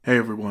Hey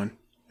everyone,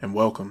 and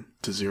welcome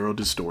to Zero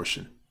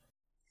Distortion.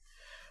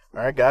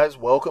 Alright guys,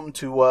 welcome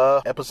to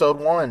episode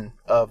 1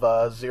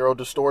 of Zero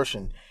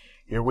Distortion.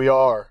 Here we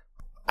are.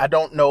 I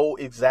don't know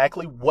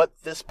exactly what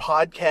this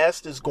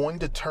podcast is going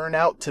to turn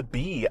out to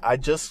be. I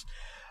just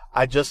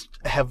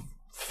have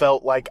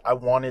felt like I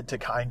wanted to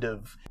kind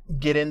of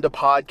get into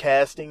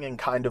podcasting and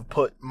kind of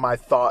put my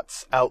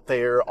thoughts out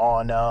there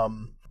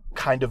on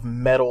kind of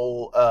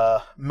metal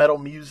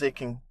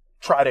music and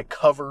try to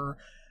cover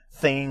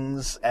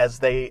things as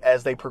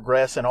they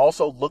progress, and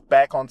also look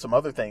back on some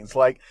other things.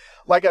 Like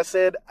I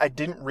said, I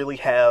didn't really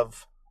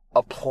have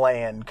a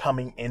plan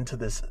coming into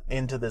this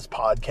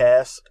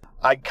podcast.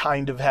 I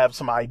kind of have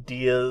some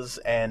ideas,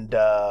 and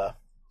I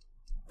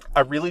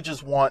really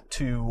just want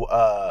to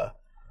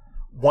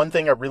one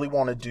thing I really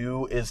want to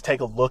do is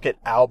take a look at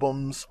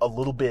albums a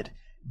little bit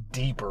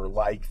deeper,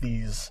 like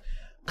these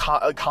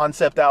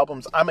concept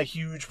albums. I'm a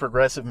huge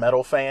progressive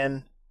metal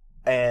fan,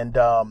 and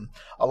a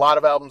lot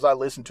of albums I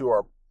listen to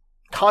are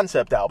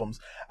concept albums.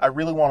 I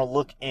really want to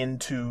look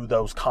into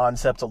those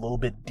concepts a little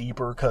bit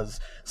deeper, because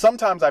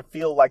sometimes I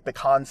feel like the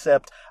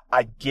concept,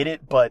 I get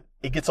it, but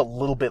it gets a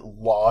little bit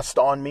lost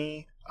on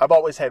me. I've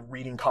always had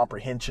reading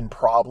comprehension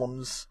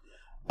problems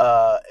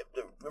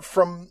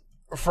from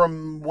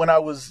when I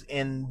was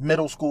in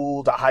middle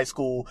school to high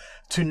school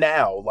to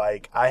now.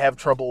 Like, I have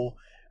trouble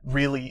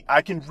really,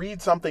 I can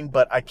read something,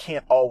 but I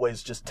can't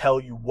always just tell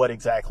you what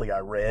exactly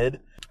I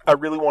read. I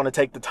really want to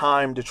take the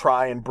time to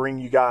try and bring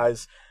you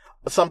guys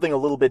something a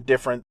little bit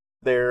different.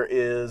 There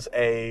is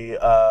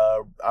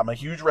I'm a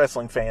huge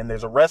wrestling fan.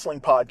 There's a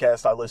wrestling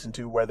podcast I listen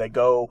to where they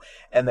go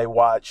and they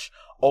watch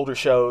older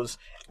shows,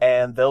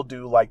 and they'll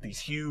do like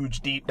these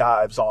huge deep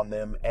dives on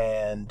them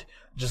and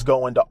just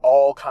go into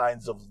all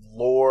kinds of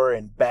lore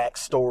and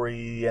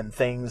backstory and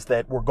things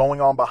that were going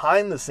on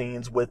behind the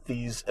scenes with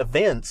these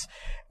events.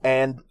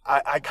 And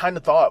I kind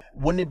of thought,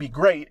 wouldn't it be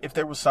great if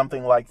there was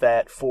something like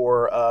that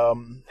for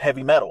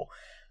heavy metal?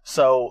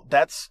 So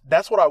that's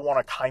what I want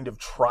to kind of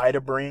try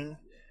to bring.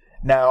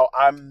 Now,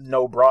 I'm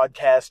no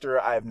broadcaster.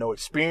 I have no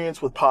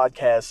experience with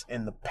podcasts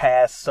in the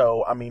past.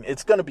 So, I mean,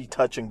 it's going to be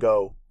touch and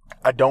go.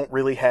 I don't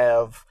really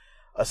have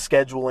a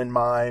schedule in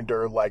mind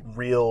or like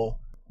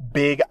real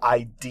big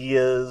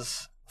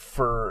ideas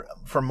for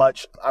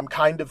much. I'm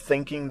kind of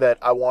thinking that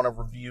I want to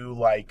review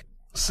like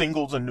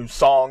singles and new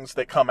songs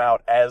that come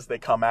out as they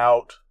come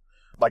out.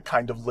 Like,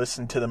 kind of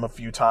listen to them a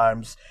few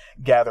times,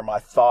 gather my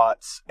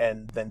thoughts,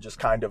 and then just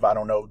kind of, I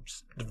don't know,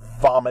 just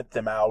vomit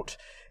them out,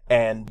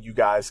 and you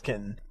guys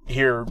can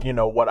hear, you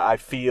know, what I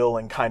feel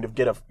and kind of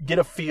get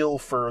a feel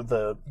for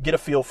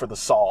the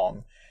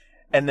song.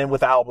 And then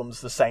with albums,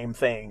 the same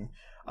thing.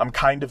 I'm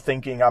kind of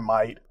thinking I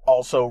might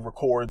also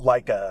record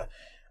like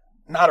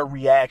not a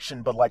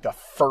reaction, but like a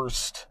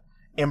first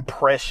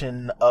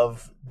impression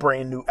of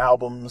brand new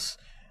albums.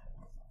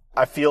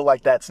 I feel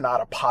like that's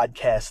not a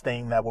podcast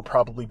thing. That will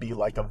probably be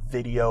like a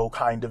video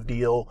kind of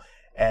deal.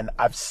 And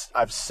I've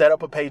set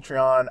up a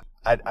Patreon.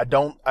 I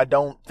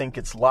don't think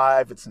it's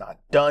live. It's not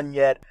done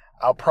yet.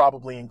 I'll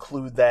probably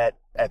include that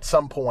at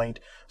some point.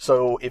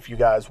 So if you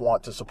guys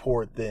want to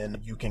support, then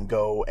you can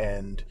go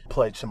and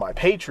pledge to my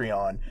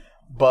Patreon.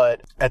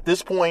 But at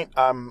this point,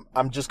 I'm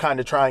just kind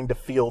of trying to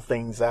feel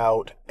things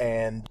out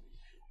and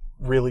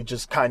really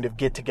just kind of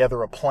get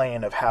together a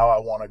plan of how I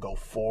want to go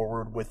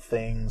forward with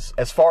things.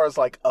 As far as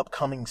like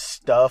upcoming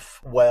stuff,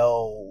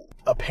 well,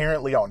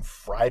 apparently on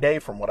Friday,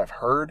 from what I've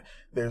heard,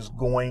 there's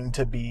going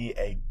to be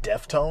a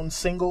Deftones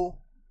single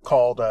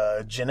called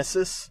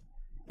Genesis.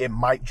 It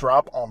might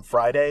drop on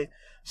Friday,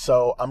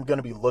 so I'm going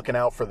to be looking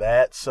out for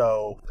that,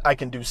 so I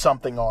can do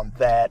something on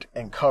that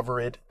and cover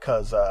it,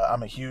 because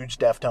I'm a huge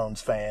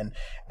Deftones fan.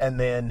 And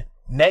then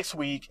Next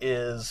week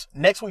is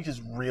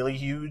really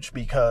huge,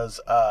 because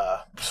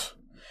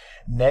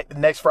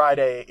next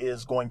Friday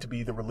is going to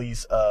be the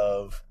release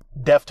of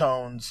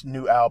Deftones'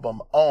 new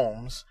album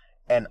Ohms,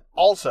 and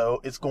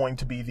also it's going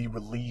to be the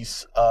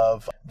release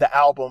of the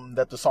album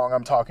that the song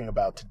I'm talking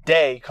about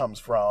today comes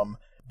from,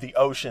 The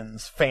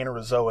Ocean's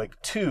Phanerozoic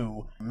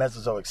 2,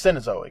 Mesozoic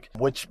Cenozoic,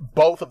 which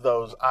both of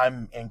those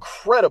I'm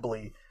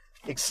incredibly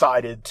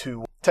excited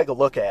to take a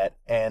look at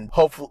and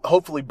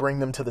hopefully bring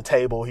them to the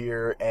table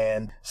here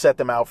and set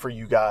them out for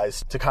you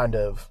guys to kind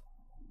of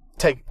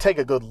take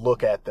a good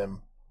look at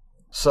them.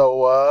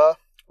 So,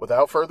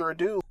 without further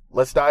ado,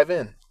 let's dive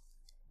in.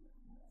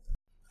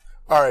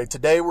 Alright,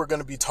 today we're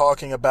going to be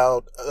talking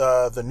about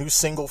the new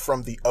single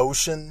from The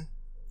Ocean,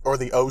 or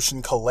The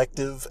Ocean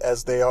Collective,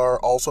 as they are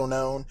also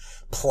known,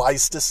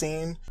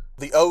 Pleistocene.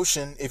 The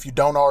Ocean, if you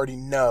don't already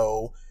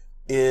know,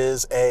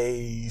 is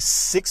a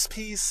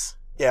six-piece,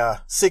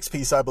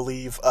 I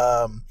believe,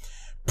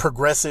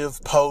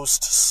 progressive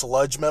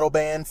post-sludge metal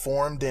band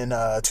formed in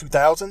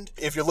 2000.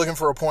 If you're looking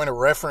for a point of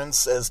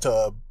reference as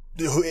to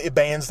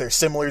bands they're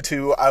similar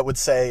to, I would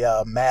say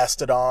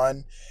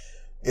Mastodon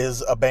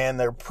is a band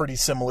they're pretty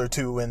similar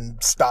to in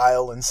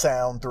style and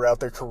sound throughout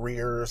their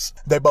careers.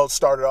 They both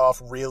started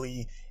off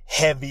really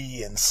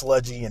heavy and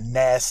sludgy and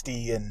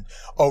nasty, and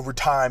over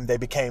time they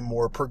became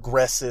more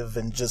progressive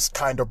and just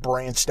kind of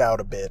branched out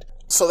a bit.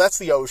 So that's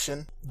the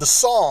ocean. The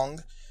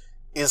song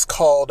is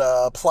called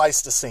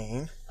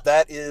Pleistocene.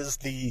 That is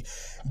the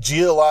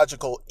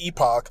geological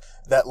epoch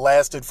that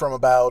lasted from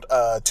about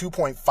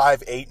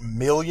 2.58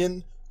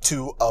 million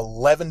to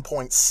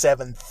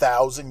 11.7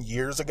 thousand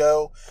years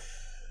ago.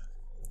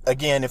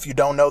 Again, if you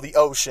don't know the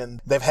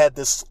ocean, they've had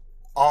this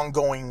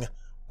ongoing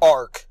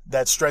arc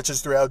that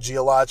stretches throughout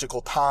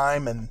geological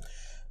time, and,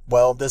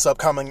 well, this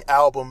upcoming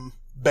album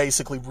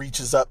basically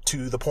reaches up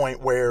to the point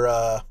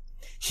where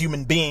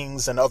human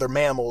beings and other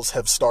mammals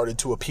have started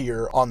to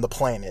appear on the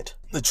planet.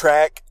 The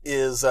track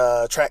is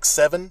track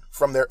 7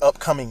 from their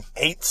upcoming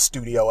 8th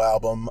studio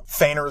album,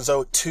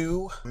 Phanerozoic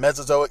 2,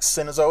 Mesozoic,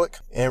 Cenozoic.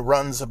 And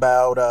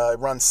it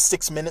runs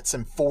 6 minutes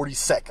and 40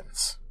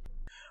 seconds.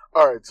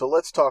 Alright, so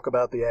let's talk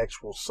about the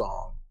actual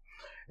song.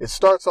 It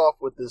starts off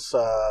with this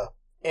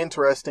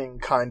interesting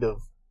kind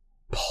of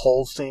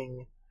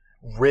pulsing,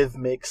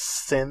 rhythmic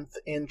synth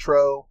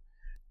intro.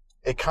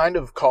 It kind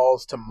of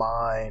calls to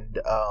mind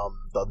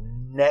the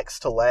next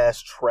to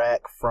last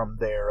track from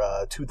their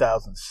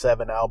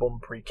 2007 album,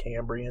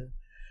 Precambrian,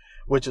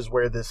 which is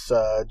where this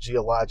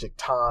geologic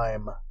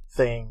time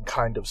thing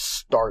kind of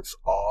starts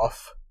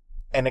off,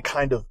 and it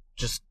kind of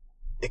just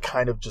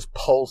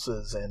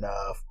pulses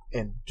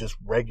in just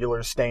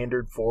regular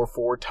standard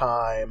 4/4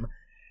 time,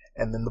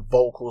 and then the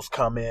vocals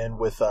come in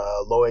with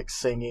Loic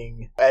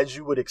singing, as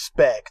you would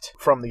expect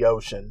from the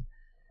ocean.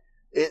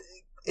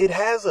 It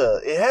has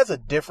a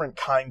different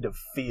kind of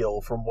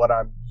feel from what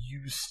I'm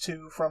used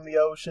to from the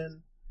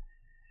ocean,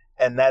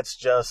 and that's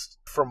just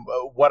from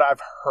what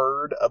I've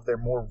heard of their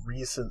more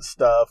recent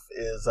stuff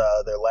is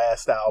their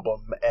last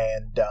album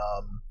and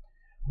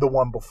the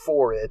one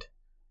before it.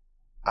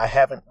 I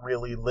haven't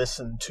really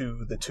listened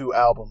to the 2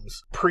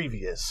 albums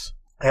previous.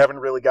 I haven't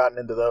really gotten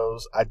into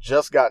those. I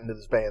just got into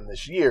this band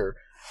this year,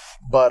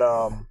 but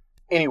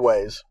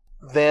anyways,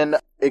 then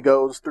it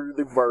goes through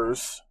the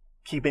verse,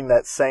 keeping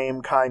that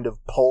same kind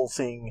of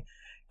pulsing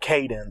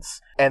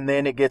cadence, and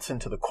then it gets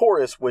into the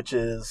chorus, which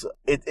is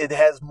it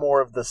has more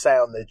of the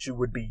sound that you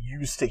would be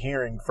used to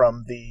hearing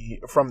from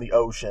the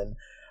ocean.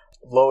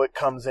 Loic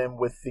comes in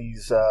with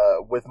these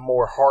with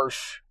more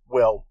harsh,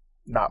 well,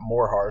 not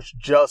more harsh,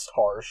 just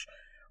harsh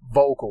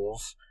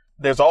vocals.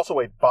 There's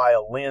also a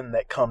violin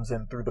that comes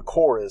in through the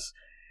chorus.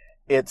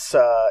 It's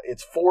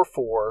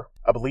 4/4,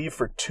 I believe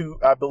 2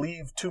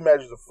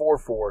 measures of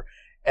 4/4.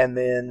 And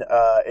then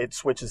it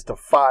switches to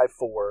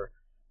 5/4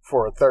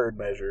 for a third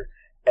measure,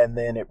 and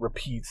then it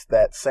repeats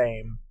that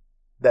same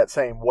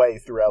way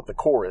throughout the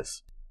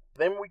chorus.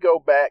 Then we go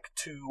back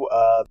to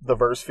the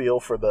verse feel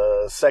for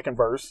the second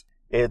verse.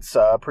 It's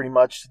pretty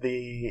much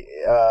the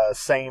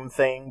same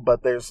thing,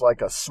 but there's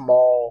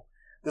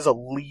a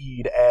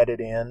lead added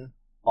in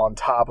on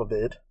top of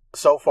it.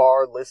 So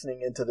far,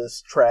 listening into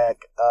this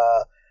track,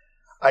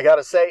 I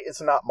gotta say it's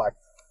not my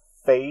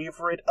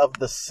favorite of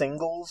the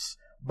singles.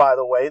 By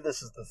the way,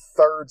 this is the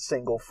 3rd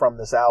single from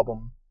this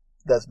album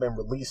that's been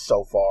released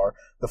so far.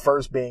 The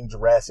first being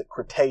Jurassic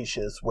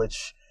Cretaceous,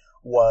 which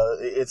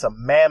it's a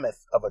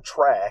mammoth of a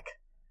track,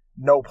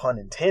 no pun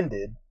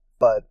intended,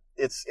 but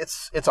it's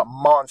a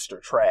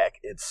monster track.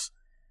 It's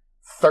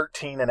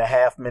 13 and a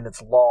half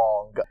minutes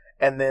long.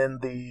 And then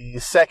the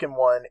second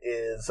one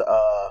is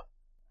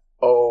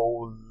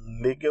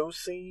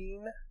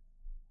Oligocene.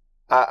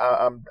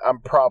 I'm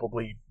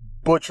probably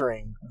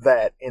butchering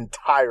that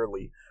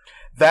entirely.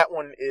 That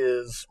one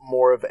is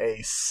more of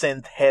a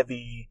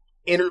synth-heavy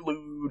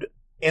interlude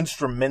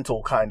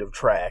instrumental kind of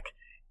track.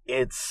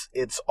 It's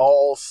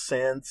all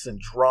synths and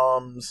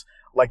drums.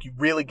 Like, you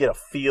really get a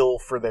feel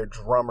for their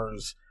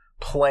drummers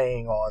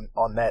playing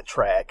on that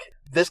track.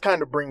 This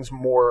kind of brings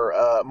more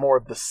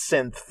of the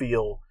synth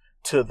feel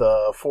to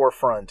the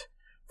forefront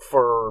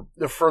for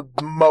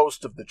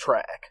most of the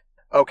track.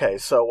 Okay,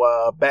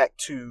 so back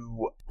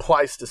to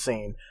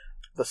Pleistocene.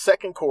 The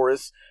second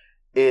chorus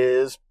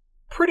is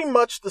pretty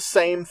much the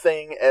same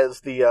thing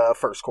as the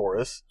first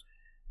chorus.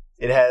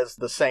 It has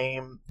the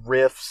same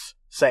riffs,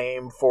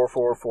 same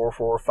 4/4,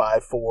 4/4,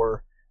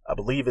 5/4. I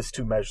believe it's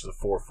 2 measures of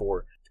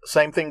 4/4.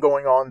 Same thing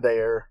going on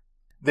there.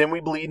 Then we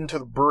bleed into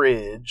the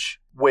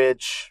bridge,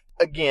 which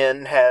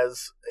again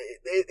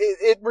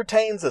it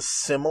retains a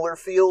similar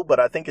feel, but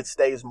I think it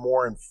stays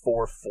more in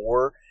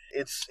 4/4.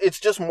 It's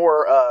just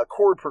more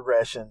chord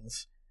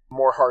progressions,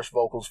 more harsh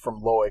vocals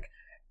from Loic,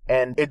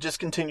 and it just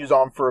continues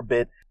on for a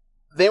bit.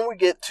 Then we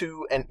get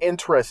to an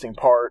interesting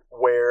part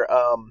where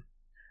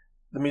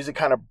the music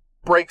kind of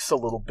breaks a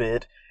little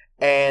bit,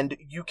 and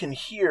you can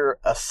hear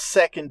a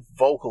second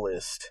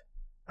vocalist,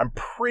 I'm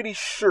pretty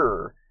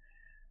sure,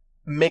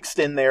 mixed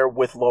in there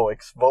with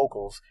Loic's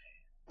vocals.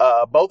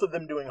 Both of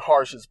them doing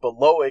harshes, but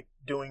Loic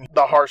doing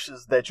the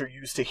harshes that you're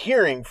used to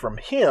hearing from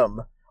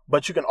him,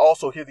 but you can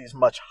also hear these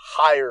much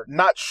higher,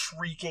 not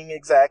shrieking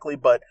exactly,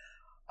 but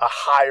a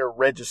higher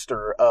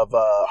register of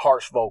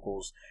harsh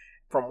vocals.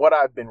 From what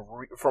I've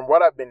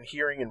been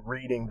hearing and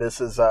reading, this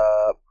is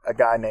a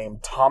guy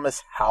named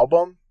Thomas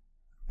Halbum.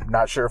 I'm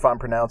not sure if I'm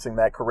pronouncing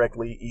that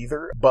correctly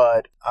either,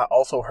 but I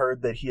also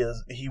heard that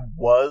he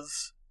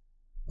was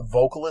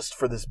vocalist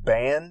for this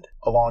band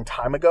a long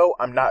time ago.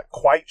 I'm not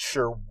quite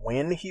sure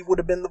when he would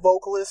have been the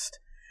vocalist,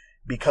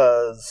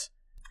 because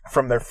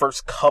from their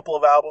first couple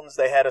of albums,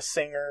 they had a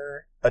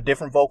singer, a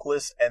different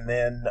vocalist, and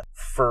then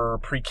for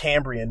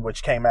Precambrian,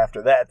 which came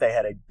after that, they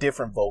had a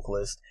different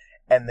vocalist,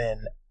 and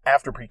then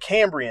after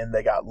Precambrian,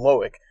 they got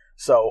Loic.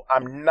 So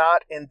I'm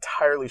not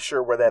entirely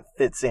sure where that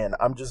fits in.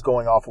 I'm just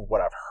going off of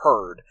what I've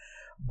heard.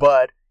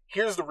 But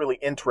here's the really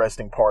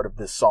interesting part of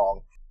this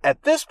song.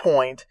 At this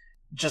point,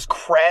 just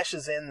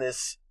crashes in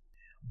this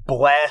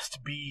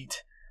blast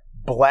beat,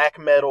 black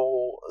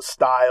metal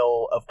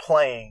style of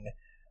playing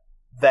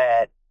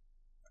that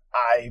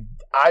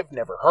I've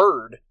never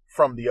heard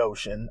from The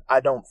Ocean.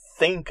 I don't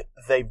think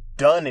they've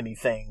done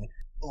anything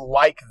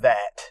like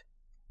that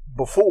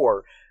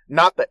before.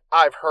 Not that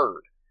I've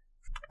heard.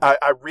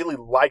 I really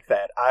like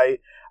that. I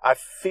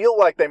feel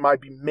like they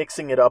might be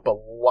mixing it up a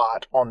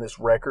lot on this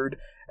record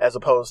as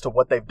opposed to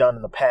what they've done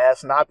in the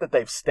past. Not that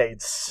they've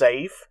stayed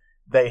safe.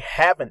 They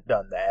haven't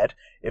done that.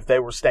 If they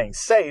were staying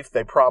safe,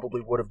 they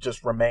probably would have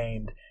just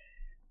remained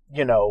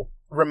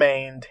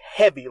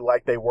heavy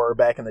like they were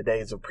back in the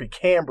days of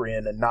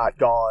Precambrian and not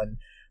gone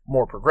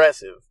more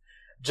progressive.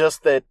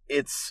 Just that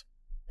it's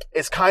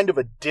kind of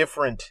a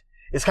different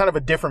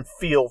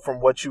feel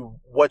from what you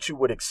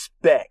would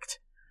expect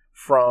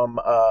from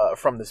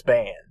this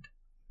band.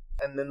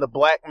 And then the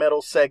black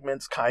metal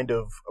segments kind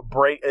of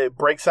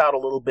breaks out a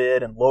little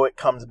bit, and Loic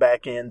comes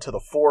back into the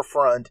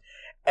forefront,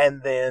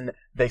 and then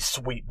they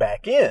sweep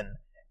back in.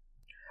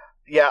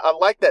 Yeah, I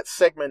like that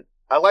segment.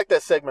 I like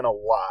that segment a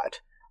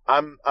lot.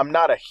 I'm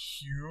not a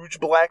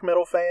huge black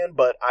metal fan,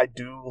 but I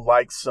do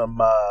like some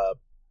what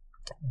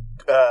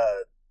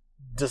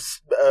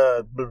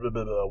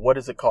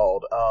is it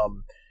called?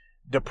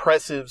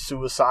 Depressive,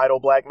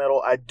 suicidal black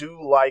metal. I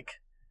do like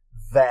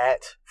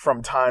that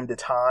from time to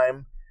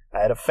time. I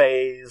had a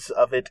phase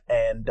of it,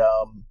 and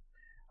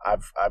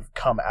I've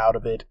come out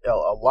of it.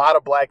 A lot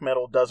of black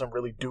metal doesn't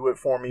really do it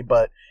for me,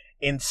 but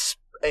in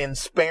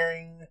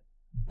sparing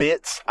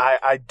bits,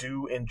 I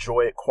do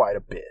enjoy it quite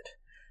a bit.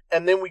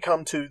 And then we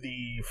come to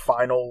the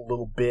final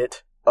little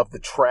bit of the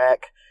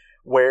track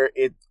where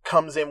it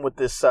comes in with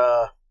this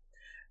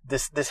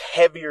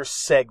heavier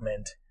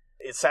segment.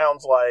 It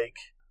sounds like,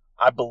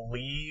 I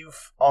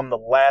believe on the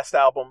last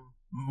album,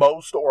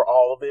 most or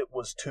all of it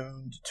was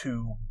tuned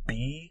to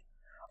B.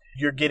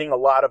 You're getting a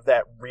lot of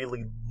that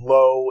really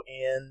low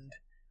end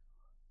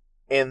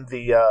in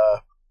the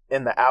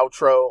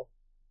outro,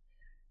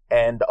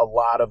 and a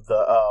lot of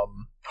the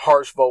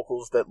harsh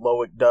vocals that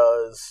Loic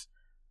does.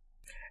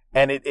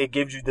 And it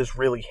gives you this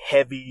really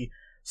heavy,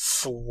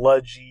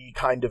 sludgy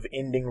kind of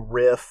ending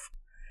riff.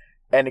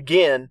 And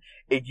again,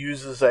 it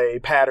uses a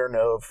pattern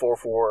of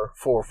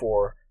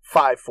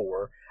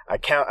 4/4/4/4/5/4. I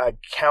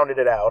counted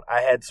it out.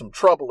 I had some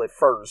trouble at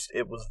first.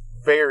 It was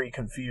very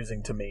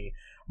confusing to me.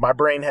 My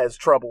brain has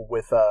trouble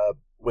with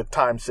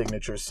time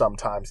signatures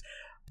sometimes.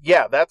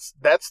 Yeah, that's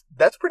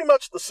pretty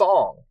much the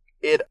song.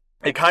 It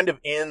kind of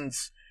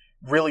ends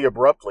really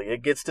abruptly.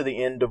 It gets to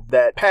the end of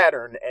that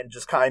pattern and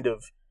just kind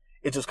of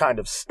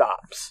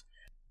stops.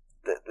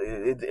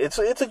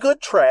 It's a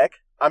good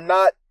track. I'm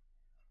not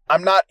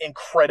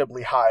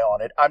incredibly high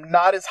on it. I'm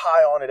not as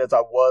high on it as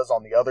I was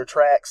on the other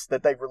tracks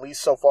that they've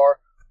released so far.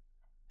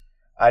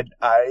 I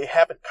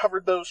haven't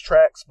covered those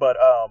tracks, but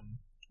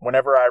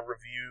whenever I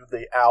review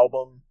the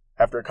album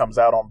after it comes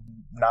out on,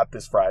 not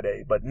this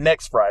Friday, but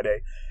next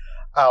Friday,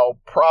 I'll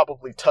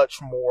probably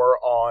touch more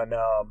on,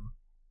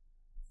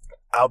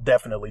 I'll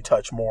definitely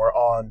touch more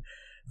on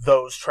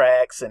those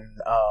tracks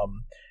and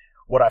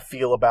what I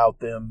feel about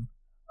them.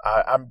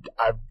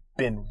 I've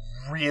been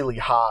really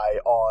high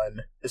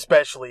on,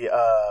 especially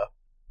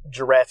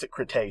Jurassic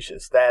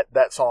Cretaceous.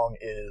 That song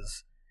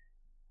is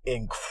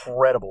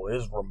incredible. It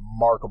is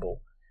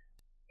remarkable.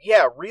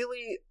 Yeah,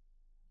 really,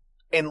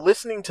 in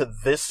listening to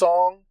this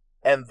song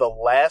and the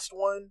last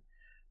one,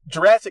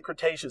 Jurassic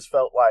Cretaceous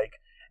felt like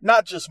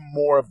not just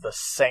more of the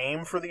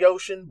same for The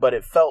Ocean, but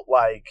it felt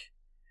like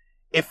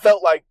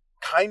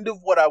kind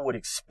of what I would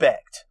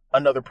expect,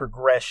 another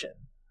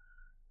progression.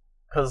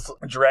 Because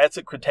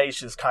Jurassic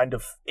Cretaceous kind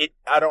of,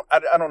 I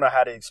don't know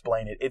how to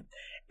explain it.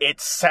 It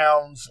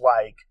sounds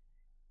like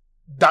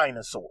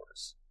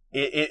dinosaurs.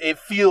 It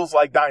feels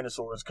like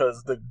dinosaurs,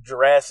 because the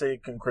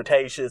Jurassic and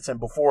Cretaceous, and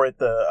before it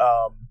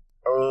I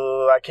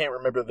can't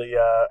remember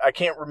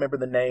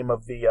the name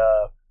of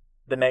the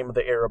name of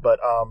the era, but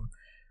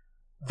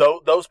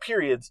those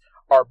periods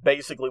are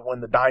basically when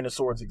the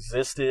dinosaurs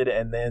existed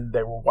and then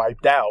they were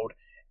wiped out,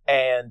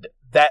 and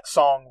that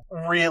song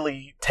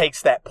really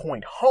takes that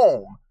point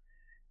home,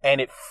 and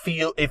it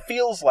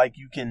feels like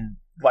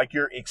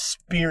you're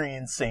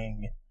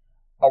experiencing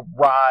a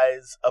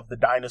rise of the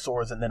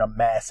dinosaurs and then a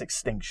mass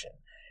extinction.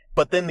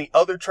 But then the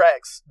other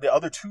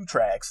two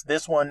tracks,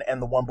 this one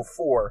and the one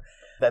before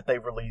that they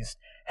released,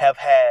 have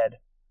had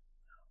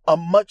a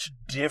much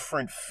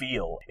different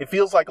feel. It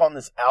feels like on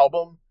this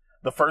album,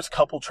 the first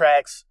couple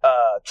tracks,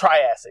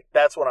 Triassic,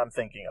 that's what I'm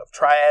thinking of.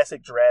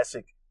 Triassic,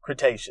 Jurassic,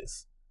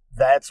 Cretaceous.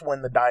 That's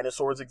when the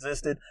dinosaurs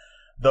existed.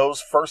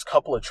 those first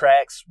couple of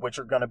tracks, which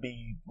are going to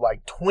be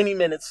like 20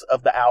 minutes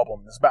of the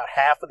album, it's about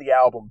half of the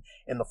album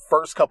in the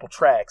first couple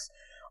tracks,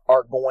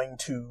 are going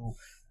to,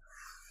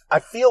 I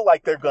feel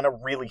like they're going to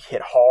really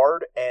hit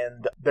hard,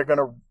 and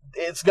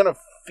it's going to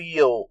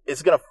feel a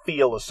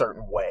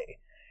certain way.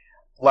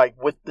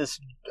 Like with this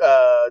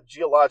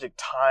geologic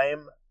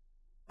time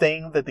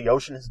thing that the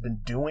ocean has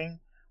been doing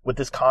with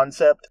this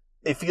concept,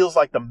 it feels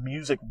like the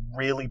music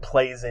really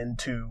plays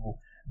into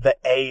the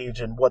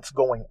age and what's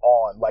going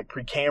on. Like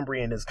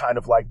Precambrian is kind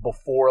of like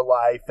before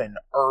life and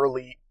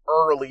earliest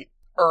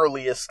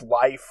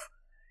life,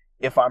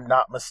 if I'm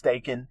not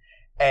mistaken.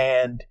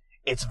 And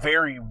it's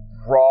very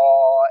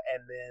raw,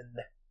 and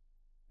then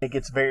it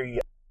gets very,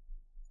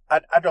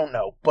 I don't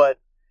know, but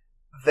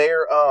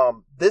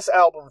this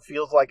album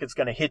feels like it's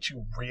going to hit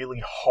you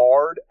really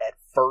hard at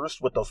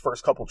first with those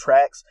first couple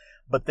tracks,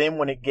 but then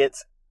when it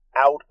gets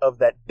out of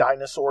that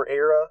dinosaur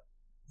era,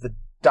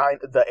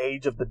 the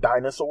age of the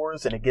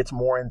dinosaurs, and it gets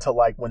more into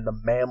like when the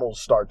mammals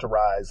start to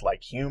rise,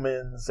 like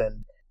humans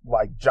and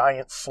like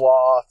giant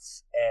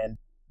sloths and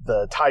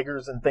the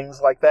tigers and things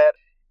like that,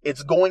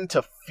 it's going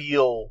to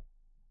feel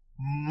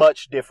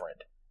much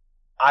different,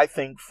 I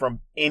think, from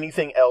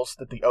anything else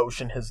that the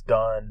ocean has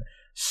done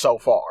so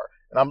far.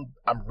 And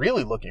I'm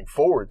really looking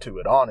forward to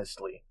it,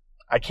 honestly.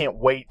 I can't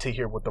wait to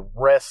hear what the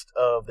rest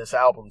of this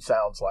album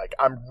sounds like.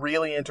 I'm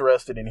really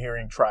interested in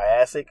hearing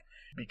Triassic,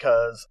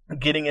 because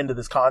getting into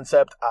this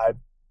concept, I've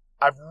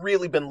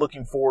really been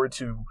looking forward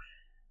to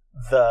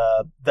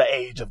the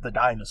age of the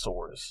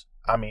dinosaurs.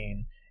 I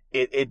mean,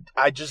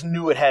 I just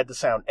knew it had to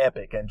sound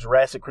epic, and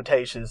Jurassic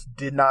Cretaceous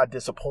did not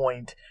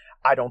disappoint.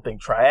 I don't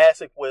think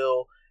Triassic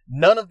will.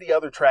 None of the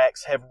other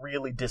tracks have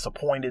really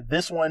disappointed.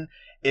 This one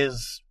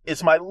is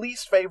my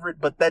least favorite,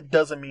 but that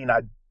doesn't mean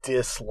I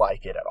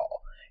dislike it at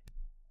all.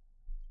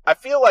 I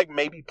feel like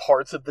maybe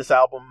parts of this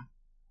album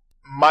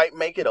might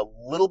make it a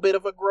little bit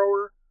of a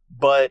grower,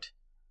 but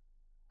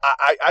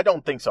I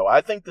don't think so.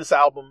 I think this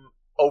album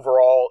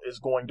overall is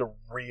going to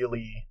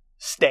really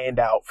stand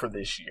out for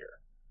this year.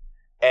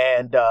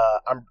 And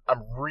I'm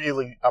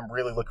really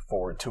looking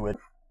forward to it.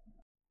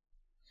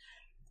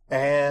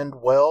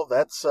 And well,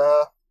 that's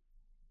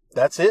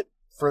it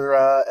for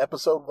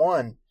episode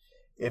 1.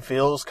 It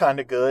feels kind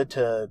of good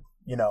to,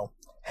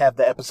 have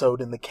the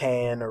episode in the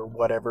can or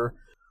whatever.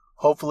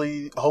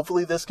 Hopefully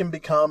this can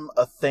become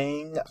a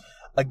thing.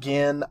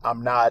 Again,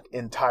 I'm not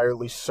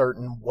entirely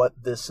certain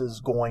what this is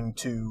going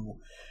to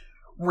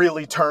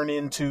really turn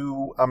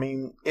into. I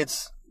mean,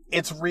 it's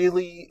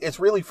really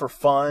for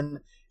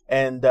fun,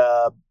 and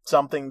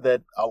something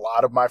that a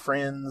lot of my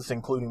friends,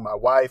 including my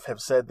wife,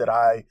 have said that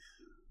I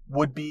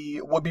would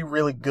be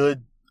really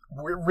good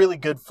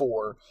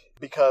for,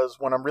 because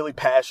when I'm really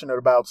passionate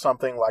about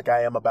something like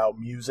I am about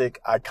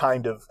music, I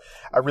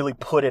really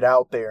put it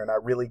out there, and I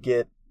really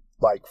get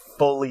like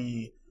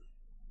fully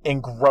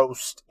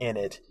engrossed in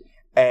it,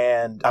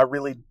 and I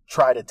really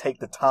try to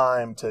take the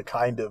time to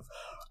kind of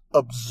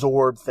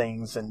absorb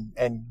things and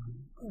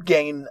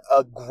gain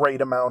a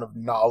great amount of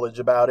knowledge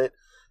about it.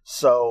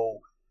 So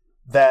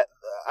that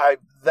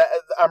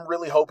I'm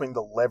really hoping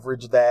to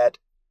leverage that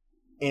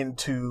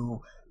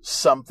into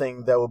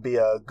something that would be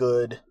a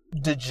good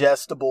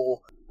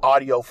digestible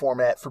audio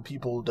format for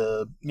people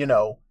to,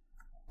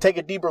 take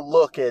a deeper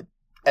look at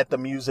the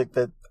music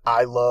that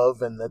I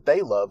love and that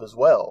they love as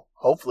well.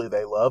 Hopefully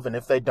they love, and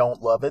if they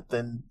don't love it,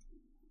 then,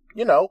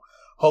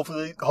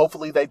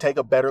 hopefully they take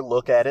a better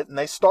look at it and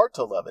they start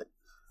to love it.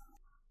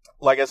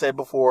 Like I said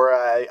before,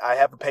 I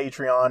have a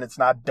Patreon. It's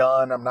not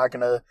done. I'm not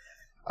gonna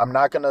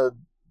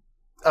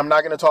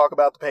talk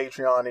about the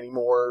Patreon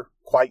anymore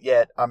quite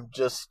yet. I'm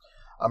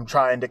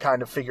trying to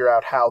kind of figure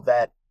out how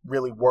that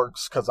really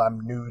works, because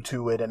I'm new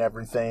to it and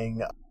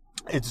everything.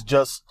 It's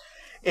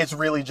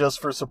really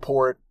just for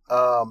support.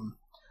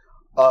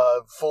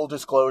 Full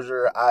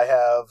disclosure, I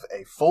have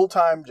a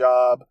full-time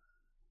job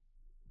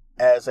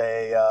as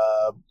a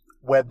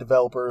web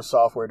developer,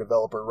 software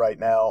developer right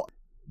now.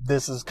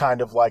 This is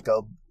kind of like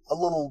a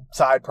little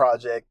side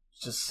project,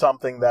 just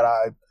something that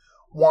I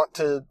want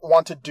to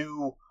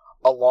do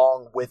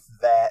along with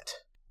that,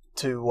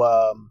 to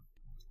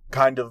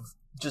kind of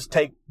just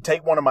take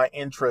one of my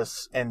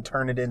interests and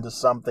turn it into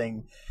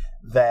something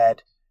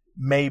that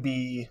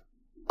maybe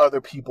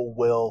other people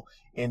will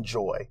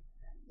enjoy.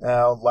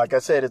 Now, like I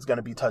said, it's going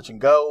to be touch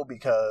and go,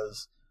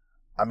 because,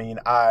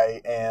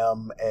 I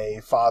am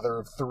a father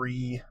of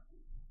 3.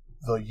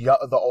 The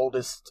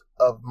oldest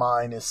of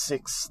mine is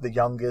 6. The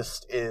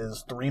youngest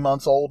is 3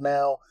 months old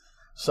now.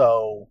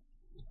 So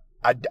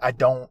I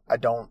don't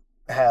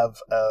have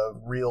a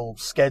real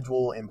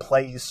schedule in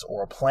place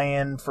or a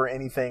plan for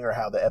anything, or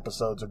how the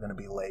episodes are going to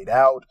be laid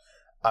out.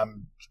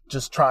 I'm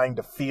just trying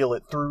to feel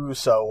it through.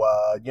 So,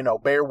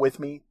 bear with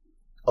me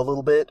a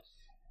little bit,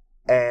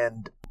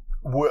 and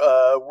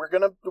we're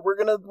gonna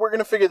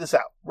figure this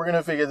out. We're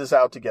gonna figure this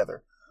out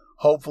together.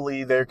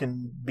 Hopefully there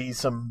can be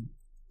some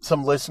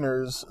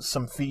listeners,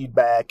 some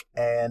feedback,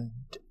 and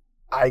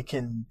I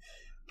can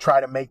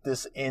try to make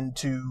this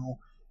into,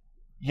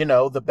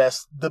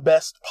 the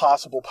best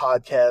possible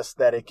podcast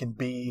that it can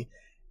be,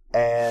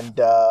 and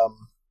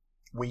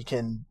we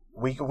can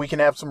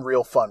have some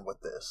real fun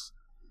with this.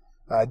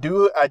 I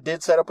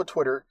did set up a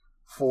Twitter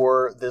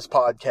for this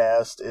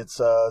podcast.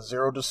 It's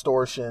Zero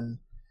Distortion.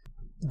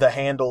 The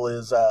handle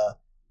is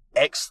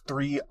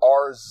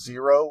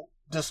X3R0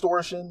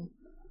 Distortion.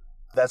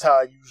 That's how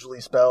I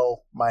usually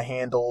spell my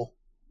handle.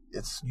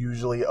 It's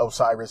usually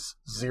Osiris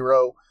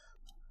 0.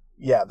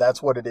 Yeah,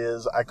 that's what it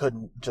is. I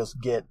couldn't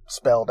just get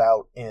spelled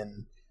out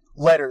in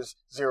letters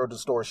Zero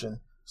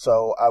Distortion,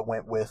 so I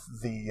went with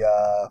the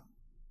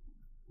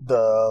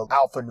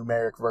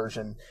alphanumeric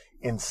version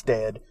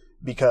instead,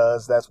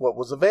 because that's what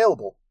was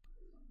available.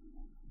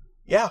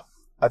 Yeah,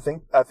 I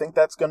think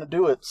that's going to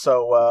do it.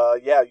 So,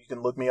 yeah, you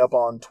can look me up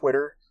on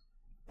Twitter,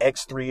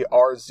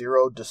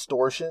 X3R0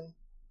 Distortion,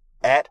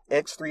 at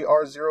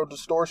X3R0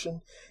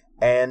 Distortion.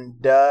 And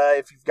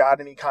if you've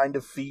got any kind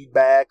of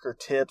feedback or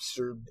tips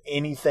or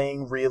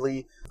anything,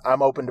 really,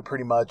 I'm open to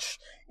pretty much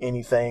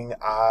anything.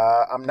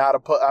 I'm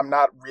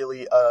not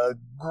really a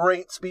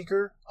great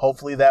speaker.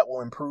 Hopefully that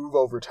will improve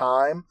over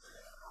time.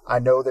 I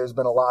know there's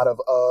been a lot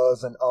of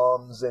uhs and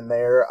ums in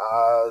there.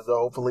 So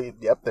hopefully,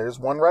 yep, there's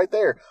one right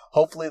there.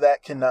 Hopefully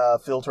that can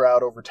filter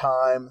out over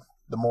time,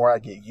 the more I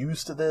get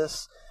used to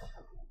this.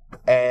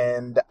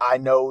 And I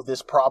know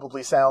this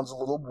probably sounds a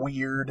little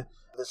weird.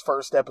 This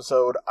first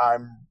episode,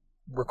 I'm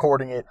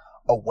recording it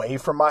away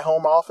from my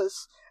home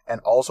office, and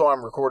also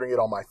I'm recording it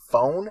on my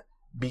phone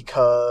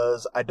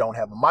because I don't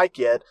have a mic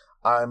yet.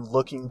 I'm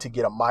looking to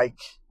get a mic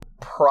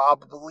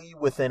probably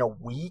within a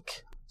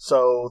week,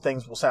 so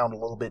things will sound a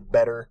little bit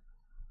better,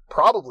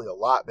 probably a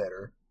lot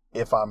better,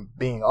 if I'm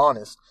being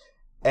honest.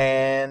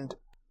 And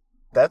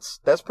that's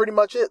pretty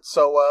much it.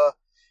 So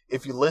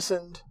if you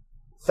listened,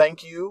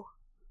 thank you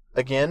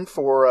again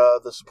for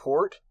the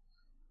support,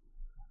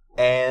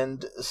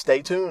 and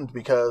stay tuned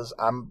because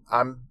I'm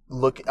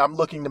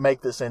looking to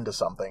make this into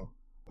something.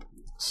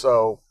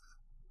 So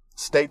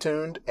stay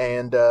tuned,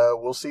 and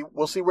we'll see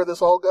where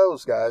this all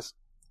goes, guys.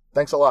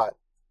 Thanks a lot.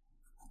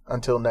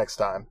 Until next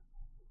time.